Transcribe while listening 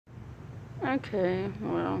Okay,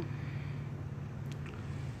 well,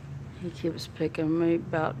 he keeps picking me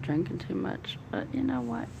about drinking too much, but you know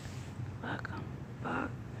what? Fuck him.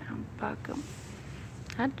 Fuck him.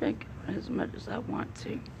 I drink as much as I want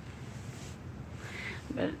to,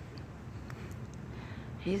 but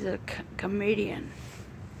he's a comedian.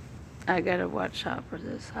 I gotta watch out for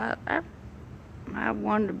this. I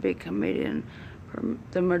wanted to be a comedian for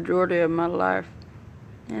the majority of my life,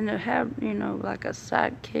 and to have, you know, like a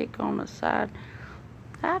sidekick on the side.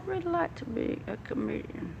 I'd really like to be a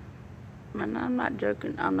comedian. And I'm not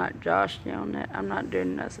joking. I'm not joshing you on that. I'm not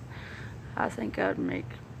doing nothing. I think I'd make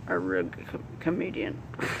a real good comedian.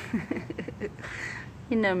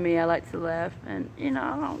 You know me, I like to laugh, and you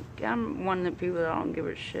know, I'm one of the people that don't give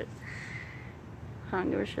a shit. I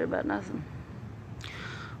don't give a shit about nothing.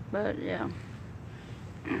 But yeah,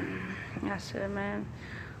 I said, man,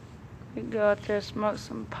 we go out there, smoke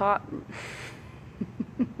some pot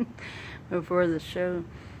before the show,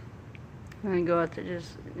 and then go out there,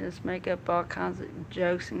 just make up all kinds of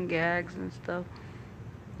jokes and gags and stuff.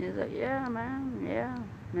 He's like, yeah, man, yeah.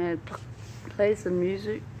 Man, play some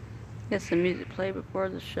music. Get some music play before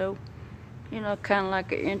the show. You know, kind of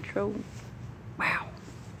like an intro. Wow.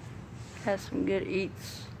 Have some good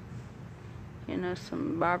eats. You know,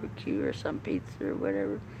 some barbecue or some pizza or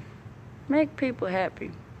whatever. Make people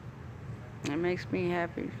happy. It makes me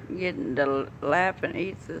happy. Getting to laugh and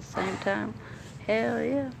eat at the same time. Hell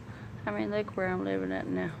yeah. I mean, look where I'm living at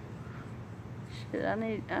now. Shit, I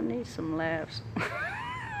need some laughs.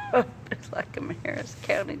 It's like I'm in Harris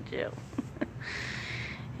County Jail.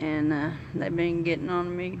 And they've been getting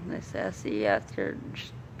on me. They say, I see you out there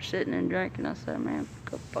just sitting and drinking. I said, man,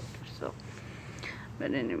 go fuck yourself.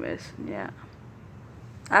 But anyways, yeah.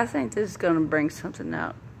 I think this is going to bring something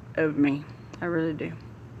out of me. I really do.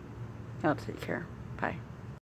 Y'all take care. Bye.